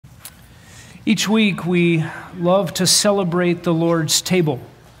Each week we love to celebrate the Lord's table.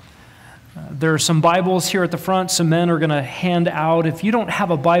 There are some Bibles here at the front. Some men are going to hand out. If you don't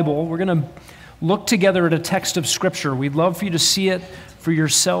have a Bible, we're going to look together at a text of Scripture. We'd love for you to see it for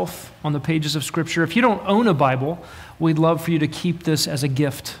yourself on the pages of Scripture. If you don't own a Bible, we'd love for you to keep this as a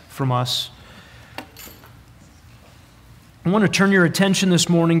gift from us. I want to turn your attention this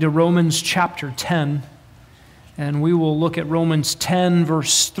morning to Romans chapter 10, and we will look at Romans 10,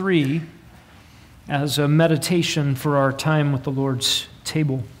 verse 3, as a meditation for our time with the Lord's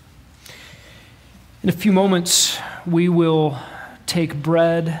table. In a few moments, we will take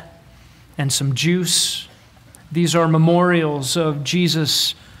bread and some juice. These are memorials of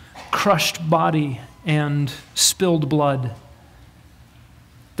Jesus' crushed body and spilled blood.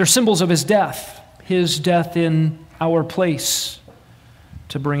 They're symbols of his death in our place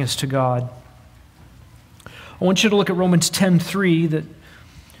to bring us to God. I want you to look at Romans 10:3 that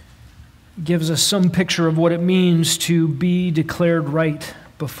gives us some picture of what it means to be declared right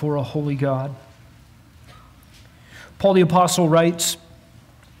before a holy God. Paul the Apostle writes,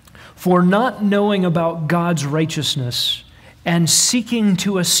 "For not knowing about God's righteousness and seeking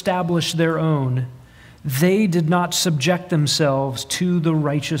to establish their own, they did not subject themselves to the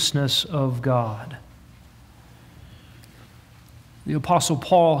righteousness of God." The Apostle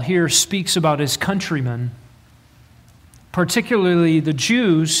Paul here speaks about his countrymen, particularly the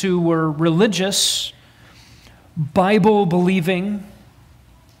Jews who were religious, Bible-believing,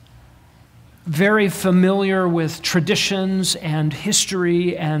 very familiar with traditions and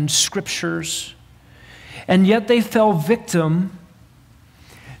history and scriptures, and yet they fell victim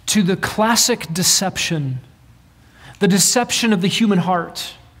to the classic deception, the deception of the human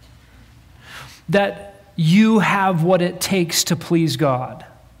heart, that you have what it takes to please God.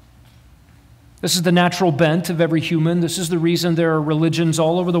 This is the natural bent of every human. This is the reason there are religions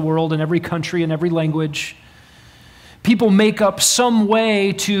all over the world, in every country, in every language. People make up some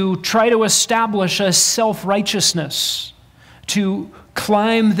way to try to establish a self-righteousness, to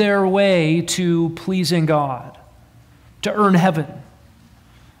climb their way to pleasing God, to earn heaven.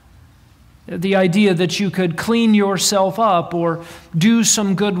 The idea that you could clean yourself up or do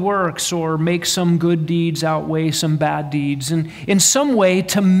some good works or make some good deeds outweigh some bad deeds, and in some way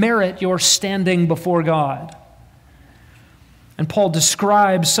to merit your standing before God. And Paul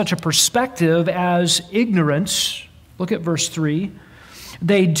describes such a perspective as ignorance. Look at verse 3.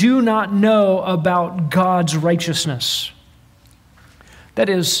 They do not know about God's righteousness. That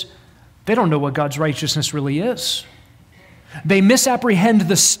is, they don't know what God's righteousness really is. They misapprehend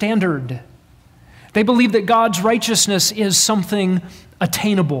the standard. They believe that God's righteousness is something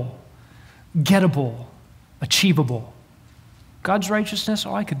attainable, gettable, achievable. God's righteousness,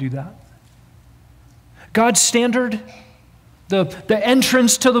 oh, I could do that. God's standard, the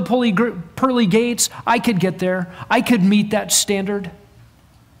entrance to the pearly gates, I could get there. I could meet that standard.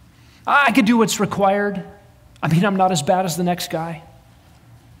 I could do what's required. I mean, I'm not as bad as the next guy.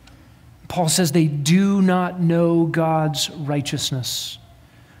 Paul says they do not know God's righteousness.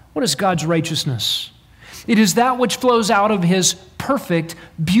 What is God's righteousness? It is that which flows out of his perfect,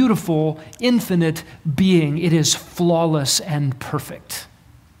 beautiful, infinite being. It is flawless and perfect.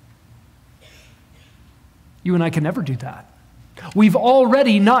 You and I can never do that. We've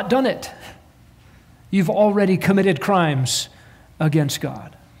already not done it. You've already committed crimes against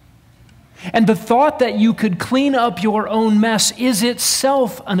God. And the thought that you could clean up your own mess is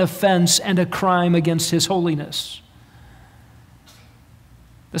itself an offense and a crime against his holiness.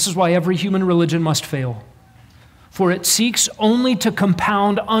 This is why every human religion must fail. For it seeks only to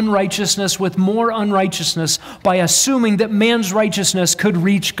compound unrighteousness with more unrighteousness by assuming that man's righteousness could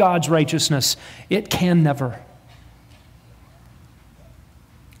reach God's righteousness. It can never.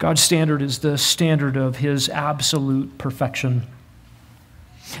 God's standard is the standard of his absolute perfection.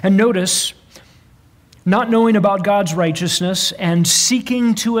 And notice, not knowing about God's righteousness and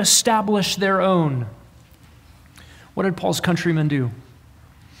seeking to establish their own. What did Paul's countrymen do?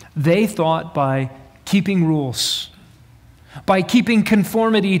 They thought by keeping rules, by keeping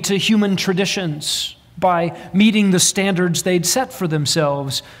conformity to human traditions, by meeting the standards they'd set for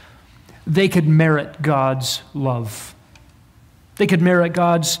themselves, they could merit God's love. They could merit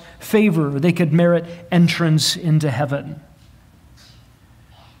God's favor. They could merit entrance into heaven.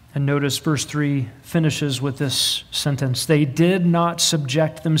 And notice verse 3 finishes with this sentence. They did not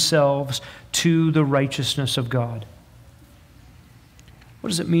subject themselves to the righteousness of God. What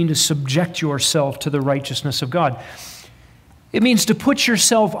does it mean to subject yourself to the righteousness of God? It means to put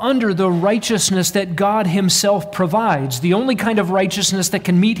yourself under the righteousness that God himself provides, the only kind of righteousness that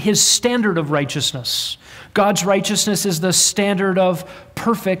can meet his standard of righteousness, God's righteousness is the standard of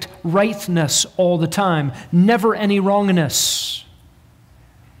perfect rightness all the time, never any wrongness.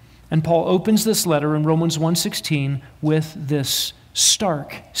 And Paul opens this letter in Romans 1:16 with this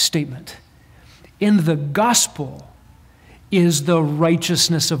stark statement. In the gospel is the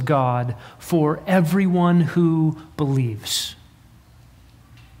righteousness of God for everyone who believes.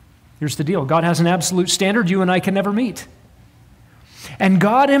 Here's the deal. God has an absolute standard you and I can never meet. And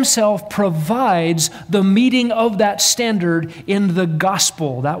God himself provides the meeting of that standard in the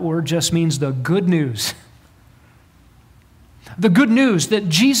gospel. That word just means the good news. The good news that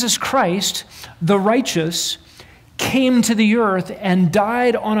Jesus Christ, the righteous, came to the earth and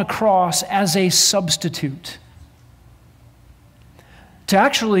died on a cross as a substitute to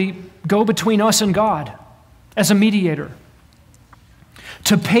actually go between us and God as a mediator,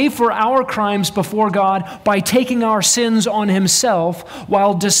 to pay for our crimes before God by taking our sins on himself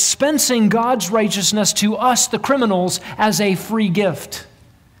while dispensing God's righteousness to us, the criminals, as a free gift.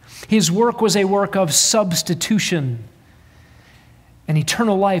 His work was a work of substitution, and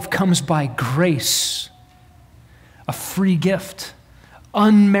eternal life comes by grace. A free gift,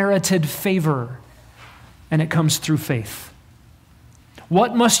 unmerited favor, and it comes through faith.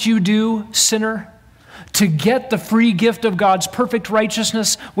 What must you do, sinner, to get the free gift of God's perfect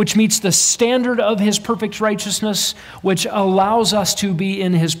righteousness, which meets the standard of his perfect righteousness, which allows us to be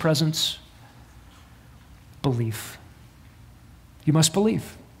in his presence? Belief. You must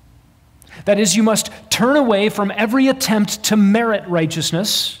believe. That is, you must turn away from every attempt to merit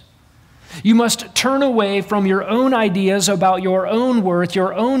righteousness. You must turn away from your own ideas about your own worth,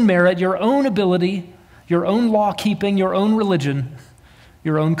 your own merit, your own ability, your own law-keeping, your own religion,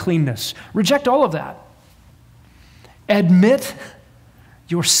 your own cleanness. Reject all of that. Admit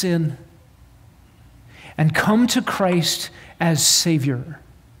your sin and come to Christ as Savior.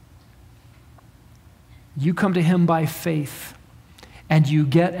 You come to him by faith, and you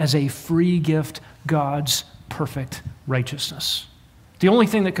get as a free gift God's perfect righteousness. The only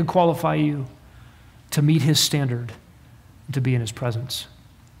thing that could qualify you to meet his standard, to be in his presence.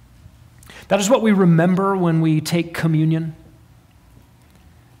 That is what we remember when we take communion.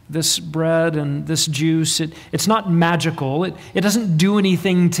 This bread and this juice, it's not magical. It doesn't do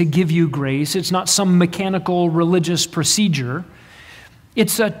anything to give you grace. It's not some mechanical religious procedure.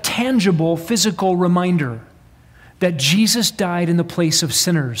 It's a tangible physical reminder that Jesus died in the place of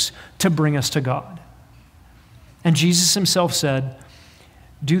sinners to bring us to God. And Jesus himself said,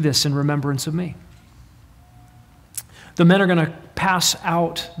 "Do this in remembrance of me." The men are going to pass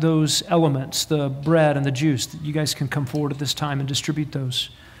out those elements, the bread and the juice. You guys can come forward at this time and distribute those.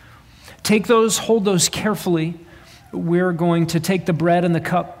 Take those, hold those carefully. We're going to take the bread and the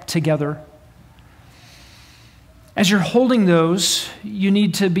cup together. As you're holding those, you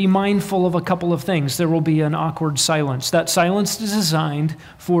need to be mindful of a couple of things. There will be an awkward silence. That silence is designed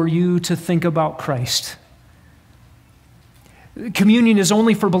for you to think about Christ. Communion is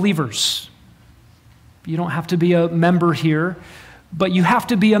only for believers. You don't have to be a member here, but you have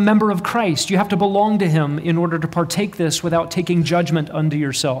to be a member of Christ. You have to belong to him in order to partake this without taking judgment unto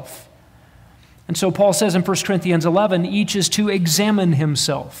yourself. And so Paul says in 1 Corinthians 11, each is to examine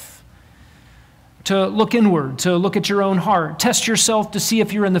himself, to look inward, to look at your own heart, test yourself to see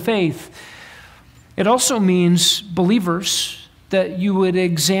if you're in the faith. It also means, believers, that you would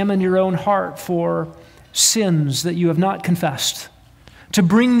examine your own heart for sins that you have not confessed, to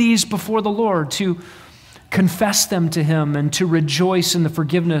bring these before the Lord, to confess them to him, and to rejoice in the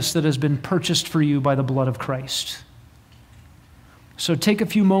forgiveness that has been purchased for you by the blood of Christ. So take a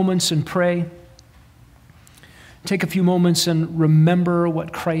few moments and pray. Take a few moments and remember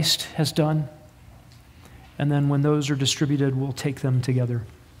what Christ has done. And then when those are distributed, we'll take them together.